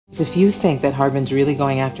So if you think that Hardman's really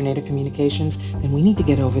going after Nader Communications, then we need to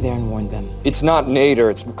get over there and warn them. It's not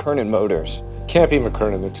Nader, it's McKernon Motors. Can't be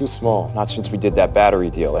McKernon, they're too small. Not since we did that battery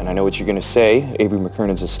deal, and I know what you're gonna say. Avery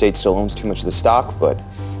McKernon's estate still owns too much of the stock, but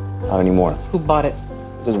not anymore. Who bought it?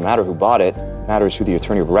 It doesn't matter who bought it. It matters who the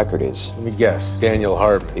attorney of record is. Let me guess, Daniel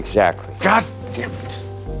Hardman. Exactly. God damn it.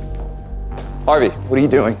 Harvey, what are you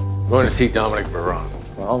doing? I'm going to see Dominic Parone.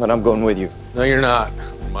 Well, then I'm going with you. No, you're not.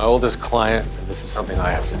 My oldest client, and this is something I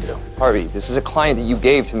have to do. Harvey, this is a client that you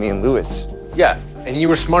gave to me and Lewis. Yeah, and you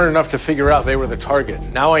were smart enough to figure out they were the target.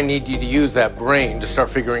 Now I need you to use that brain to start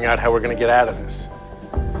figuring out how we're going to get out of this.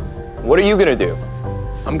 What are you going to do?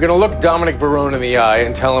 I'm going to look Dominic Parone in the eye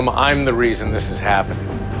and tell him I'm the reason this is happening.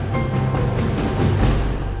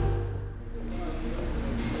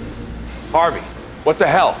 Harvey, what the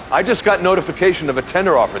hell? I just got notification of a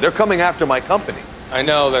tender offer. They're coming after my company. I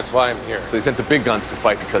know, that's why I'm here. So they sent the big guns to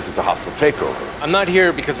fight because it's a hostile takeover. I'm not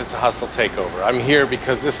here because it's a hostile takeover. I'm here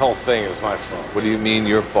because this whole thing is my fault. What do you mean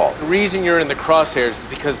your fault? The reason you're in the crosshairs is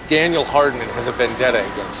because Daniel Hardman has a vendetta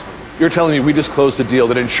against me. You're telling me we just closed a deal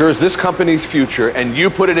that ensures this company's future and you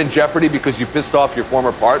put it in jeopardy because you pissed off your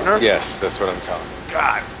former partner? Yes, that's what I'm telling you.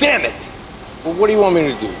 God damn it! Well, what do you want me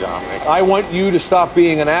to do, Dominic? I want you to stop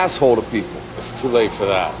being an asshole to people. It's too late for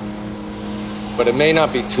that. But it may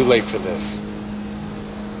not be too late for this.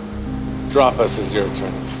 Drop us as your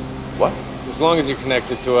attorneys. What? As long as you're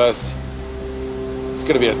connected to us, it's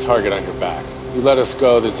going to be a target on your back. You let us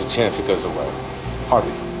go, there's a chance it goes away. Harvey,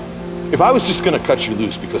 if I was just going to cut you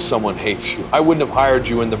loose because someone hates you, I wouldn't have hired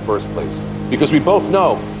you in the first place. Because we both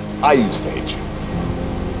know I used to hate you.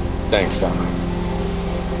 Thanks, Dominic.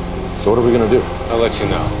 So what are we going to do? I'll let you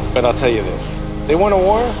know. But I'll tell you this. They want a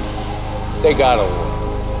war, they got a war.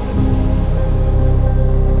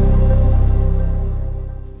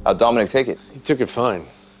 How'd Dominic take it? He took it fine.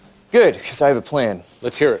 Good, because I have a plan.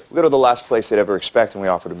 Let's hear it. We go to the last place they'd ever expect and we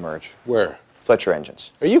offer to merge. Where? Fletcher Engines.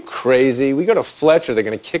 Are you crazy? We go to Fletcher, they're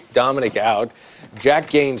going to kick Dominic out. Jack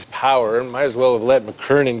gains power, and might as well have let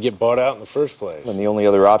McKernon get bought out in the first place. And the only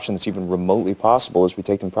other option that's even remotely possible is we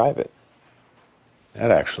take them private. That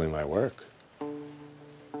actually might work.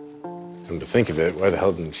 Come to think of it, why the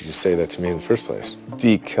hell didn't you just say that to me in the first place?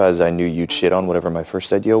 Because I knew you'd shit on whatever my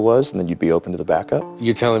first idea was, and then you'd be open to the backup.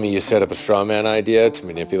 You're telling me you set up a straw man idea to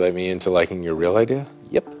manipulate me into liking your real idea?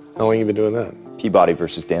 Yep. How long have you been doing that? Peabody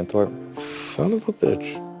versus Danthorpe. Son of a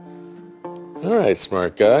bitch. All right,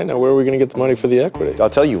 smart guy. Now where are we going to get the money for the equity? I'll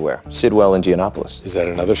tell you where. Sidwell, Indianapolis. Is that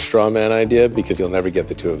another straw man idea? Because you'll never get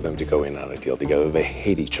the two of them to go in on a deal together. They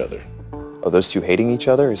hate each other. Oh, those two hating each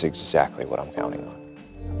other is exactly what I'm counting on.